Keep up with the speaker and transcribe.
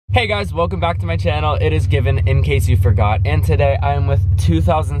Hey guys, welcome back to my channel. It is Given, in case you forgot, and today I am with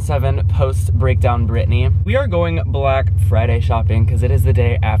 2007 Post Breakdown Brittany. We are going Black Friday shopping because it is the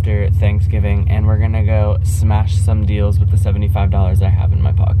day after Thanksgiving, and we're gonna go smash some deals with the $75 I have in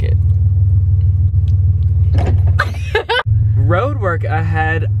my pocket. Road work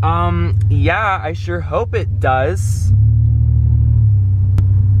ahead. Yeah, I sure hope it does.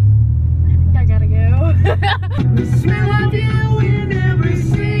 I gotta go. The smell of you in every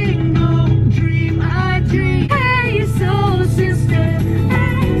single dream I dream. Hey, soul sister,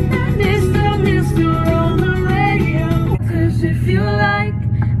 Mr. on the radio. 'Cause if you like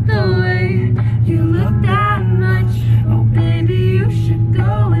the way you look that much, oh baby, you should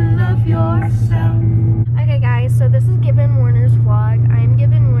go and love yourself. Okay guys, so this is Given Warner's vlog. I am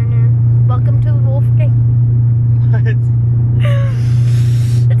Given Warner. Welcome to the Wolf Gang. What?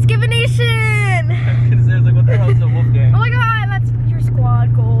 It's Given Nation! I was like, what the hell is the Wolf Gang? Oh my god, that's your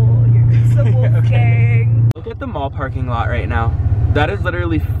squad goal. It's the Wolf Okay. Gang. Look at the mall parking lot right now. That is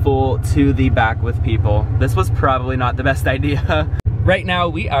literally full to the back with people. This was probably not the best idea. Right now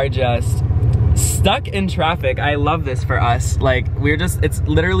we are just stuck in traffic. I love this for us. Like, it's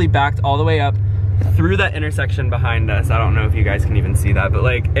literally backed all the way up through that intersection behind us. I don't know if you guys can even see that, but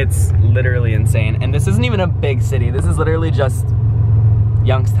like, it's literally insane. And this isn't even a big city. This is literally just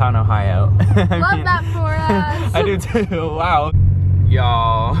Youngstown, Ohio. Love that for us. I do too, wow.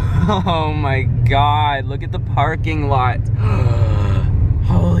 Y'all, oh my god, look at the parking lot.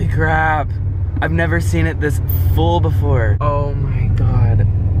 Holy crap. I've never seen it this full before. Oh my god.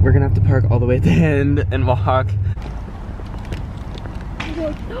 We're gonna have to park all the way at the end and walk.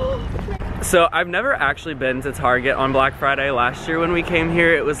 So I've never actually been to Target on Black Friday. Last year when we came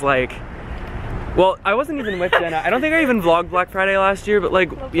here, it was like, well, I wasn't even with Jenna. I don't think I even vlogged Black Friday last year, but like,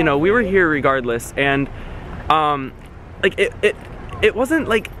 you know, we were here regardless. And like it wasn't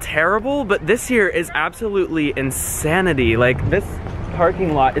like terrible, but this year is absolutely insanity. Like, this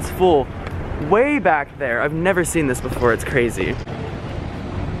parking lot is full way back there. I've never seen this before, it's crazy.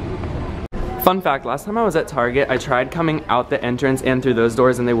 Fun fact, last time I was at Target, I tried coming out the entrance and through those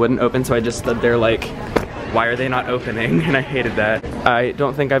doors and they wouldn't open, so I just stood there like, why are they not opening? And I hated that. I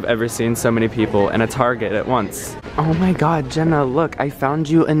don't think I've ever seen so many people in a Target at once. Oh my god, Jenna, look, I found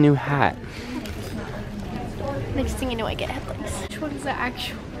you a new hat. Next thing you know, I get headlights. Which one's the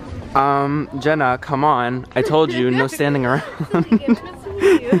actual? Jenna, come on. I told you, no standing around.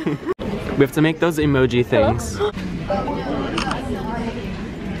 We have to make those emoji things.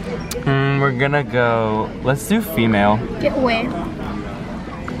 We're gonna go, let's do female. Get away.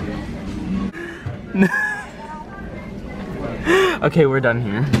 Okay, we're done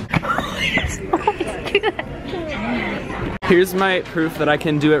here. Here's my proof that I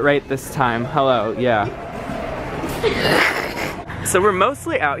can do it right this time. Hello, yeah. So we're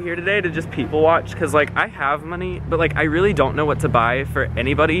mostly out here today to just people watch, because like, I have money, but like, I really don't know what to buy for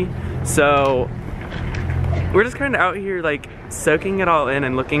anybody. So we're just kind of out here like soaking it all in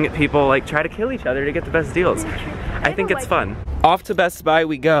and looking at people like try to kill each other to get the best deals. I think it's fun. Off to Best Buy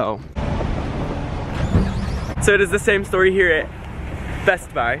we go. So it is the same story here at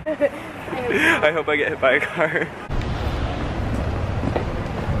Best Buy. I hope I get hit by a car.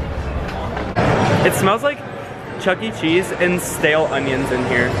 It smells like Chuck E. Cheese and stale onions in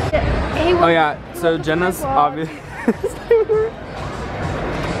here. Hey, Oh yeah, so Jenna's obvious.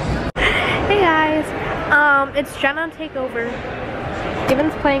 Hey guys, it's Jenna Takeover.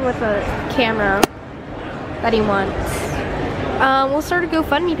 Given's playing with a camera that he wants. We'll start a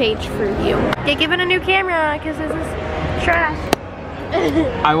GoFundMe page for you. Get Given a new camera because this is trash.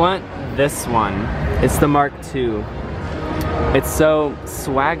 I want this one. It's the Mark II. It's so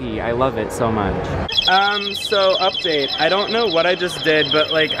swaggy. I love it so much. So update. I don't know what I just did,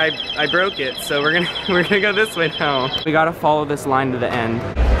 but like I broke it, so we're gonna go this way now. We gotta follow this line to the end.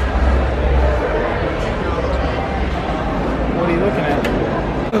 What are you looking at?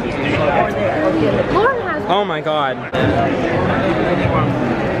 Lauren has Oh my god.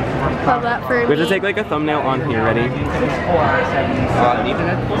 love that for We have to take like a thumbnail on here. Ready? See,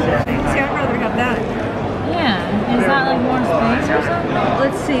 I'd rather have that. Yeah, is that like more space or something?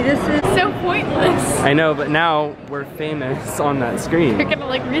 Let's see, this is so pointless. I know, but now we're famous on that screen. You're gonna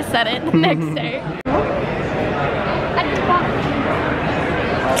like reset it the next day.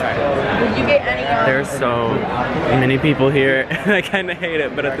 Did you get any? There's so many people here. I kind of hate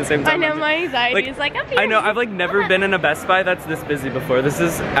it, but at the same time, I know, my anxiety is like, up here. I know, I've like never been in a Best Buy that's this busy before. This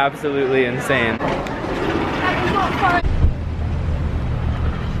is absolutely insane.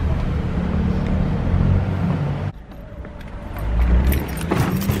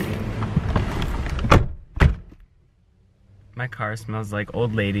 My car car smells like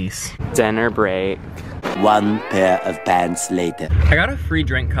old ladies. Dinner break. 1 pair of pants later. I got a free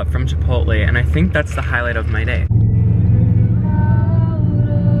drink cup from Chipotle, and I think that's the highlight of my day.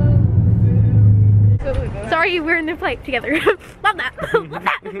 Sorry, we're in the flight together. Love that. Love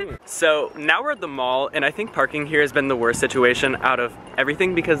that. So now we're at the mall, and I think parking here has been the worst situation out of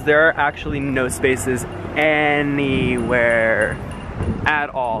everything because there are actually no spaces anywhere at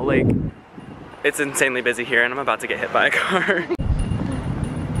all. Like, it's insanely busy here, and I'm about to get hit by a car.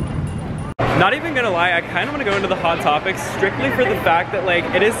 Not even gonna lie, I kind of want to go into the Hot Topics strictly for the fact that like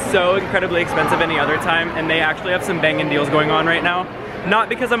it is so incredibly expensive any other time, and they actually have some banging deals going on right now. Not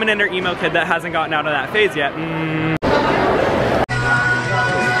because I'm an inner emo kid that hasn't gotten out of that phase yet.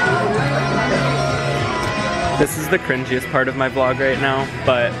 This is the cringiest part of my vlog right now,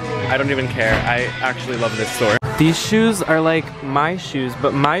 but I don't even care. I actually love this store. These shoes are like my shoes,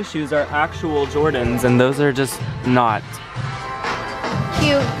 but my shoes are actual Jordans, and those are just not.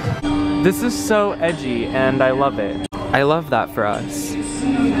 Cute. This is so edgy, and I love it. I love that for us.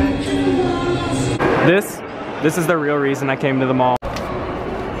 This is the real reason I came to the mall.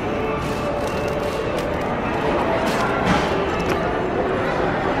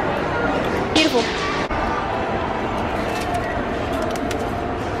 Beautiful.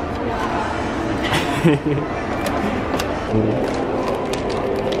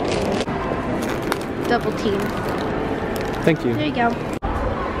 Double team. Thank you. There you go.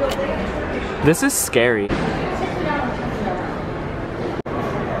 This is scary.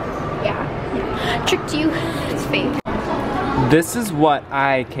 Yeah. Tricked you. It's fake. This is what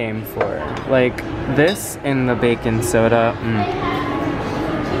I came for. Like, this and the bacon soda.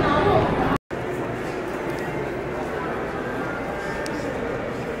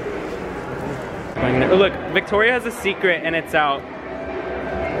 Oh, look, Victoria has a secret and it's out.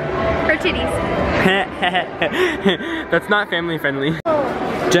 Her titties. That's not family friendly.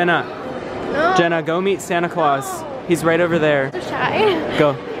 Oh. Jenna. No. Jenna, go meet Santa Claus. He's right over there. So shy.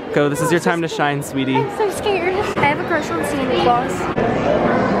 Go. Go. This is your time to shine, sweetie. I'm so scared. I have a crush on Santa Claus.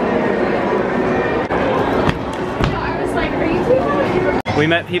 I was like, are you too? We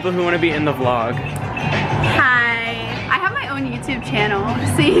met people who want to be in the vlog. Hi. I have my own YouTube channel,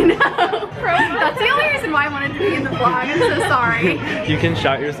 so you know. That's the only reason why I wanted to be in the vlog. I'm so sorry. You can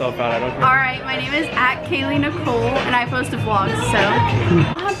shout yourself out. I don't care. Alright, my name is @KayleeNicole, and I post a vlog, so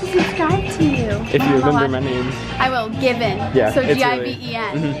I'll have to subscribe to you. If you remember my name. I will. Given. Yeah, So it's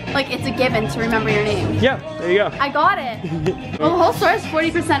Given. Like, it's a given to remember your name. Yeah, there you go. I got it. Well, the whole store is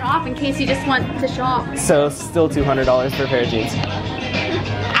 40% off in case you just want to shop. So still $200 for a pair of jeans.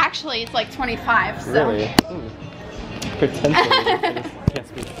 Actually, it's like 25. So. Really? Ooh. Potentially. Can't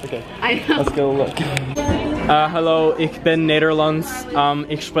speak. Okay. I know. Let's go look. Hallo, ik ben Nederlands.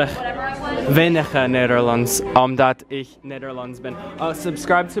 Ik spreek wenige Nederlands, omdat ik Nederlands ben.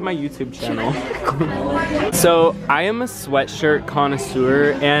 Subscribe to my YouTube channel. So, I am a sweatshirt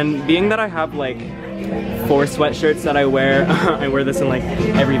connoisseur, and being that I have like 4 sweatshirts that I wear, I wear this in like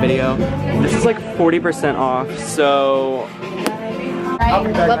every video. This is like 40% off, so I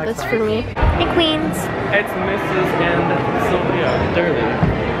love this for me. Hey, Queens. it's Mrs. and Sylvia Durley.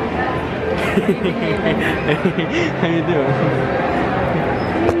 How you doing?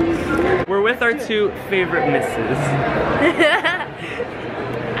 We're with our 2 favorite misses.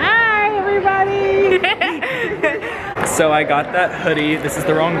 Hi, everybody. So I got that hoodie. This is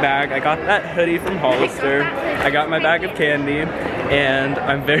the wrong bag. I got that hoodie from Hollister. I got my bag of candy, and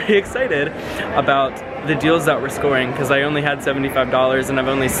I'm very excited about the deals that we're scoring because I only had $75 and I've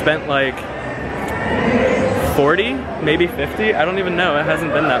only spent like 40, maybe 50. I don't even know. It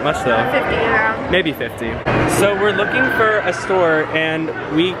hasn't been that much though. 50 around. Maybe 50. So we're looking for a store and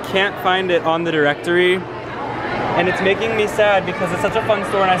we can't find it on the directory. And it's making me sad because it's such a fun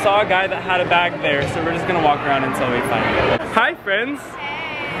store and I saw a guy that had a bag there, so we're just gonna walk around until we find it. Hi friends!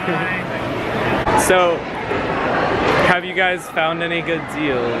 Hey. So, have you guys found any good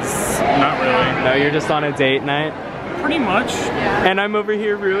deals? Not really. No, you're just on a date night? Pretty much. And I'm over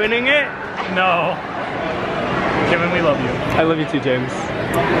here ruining it? No. Kevin, we love you. I love you too, James.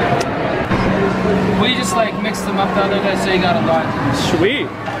 We just like mixed them up the other day, so you got a lot. Sweet.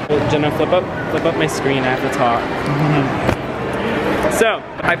 Jenna, flip up my screen. I have to talk. So,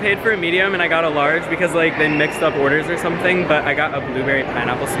 I paid for a medium and I got a large because like they mixed up orders or something, but I got a blueberry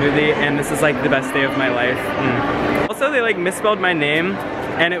pineapple smoothie and this is like the best day of my life. Also, they like misspelled my name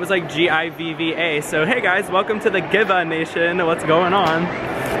and it was like G-I-V-V-A. So hey guys, welcome to the Giva Nation. What's going on?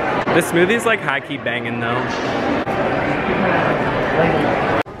 The smoothie's like high-key banging though.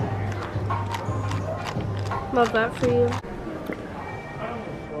 Love that for you.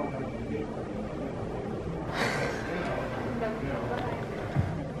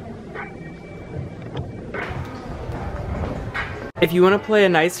 If you want to play a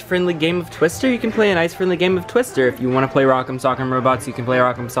nice friendly game of Twister, you can play a nice friendly game of Twister. If you want to play Rock'em Sock'em Robots, you can play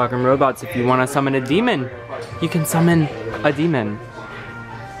Rock'em Sock'em Robots. If you want to summon a demon, you can summon a demon.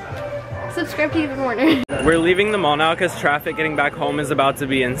 Subscribe to Even Warner. We're leaving the mall now because traffic getting back home is about to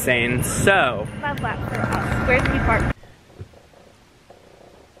be insane, so... Left for us. Where's the park?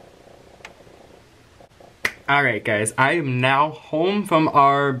 Alright guys, I am now home from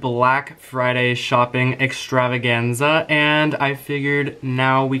our Black Friday shopping extravaganza, and I figured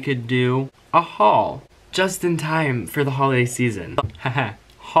now we could do a haul. Just in time for the holiday season. Haha,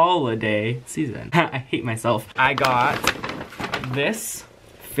 holiday season. I hate myself. I got this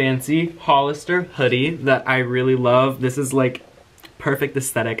fancy Hollister hoodie that I really love. This is like perfect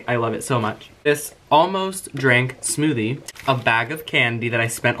aesthetic. I love it so much. This almost drank smoothie, a bag of candy that I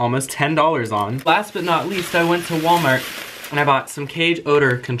spent almost $10 on. Last but not least, I went to Walmart and I bought some cage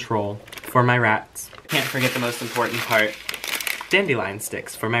odor control for my rats. Can't forget the most important part, dandelion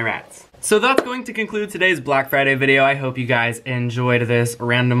sticks for my rats. So that's going to conclude today's Black Friday video. I hope you guys enjoyed this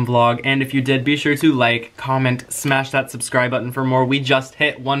random vlog, and if you did, be sure to like, comment, smash that subscribe button for more. We just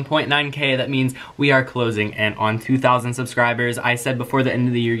hit 1.9K. That means we are closing in on 2,000 subscribers. I said before the end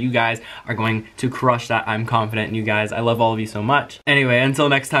of the year, you guys are going to crush that. I'm confident in you guys. I love all of you so much. Anyway, until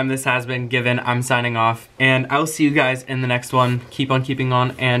next time, this has been Given. I'm signing off, and I'll see you guys in the next one. Keep on keeping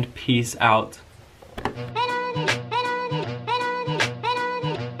on, and peace out.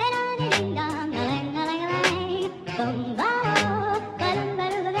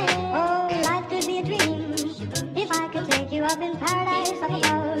 Up in paradise, I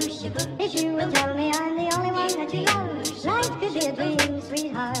suppose, if you would tell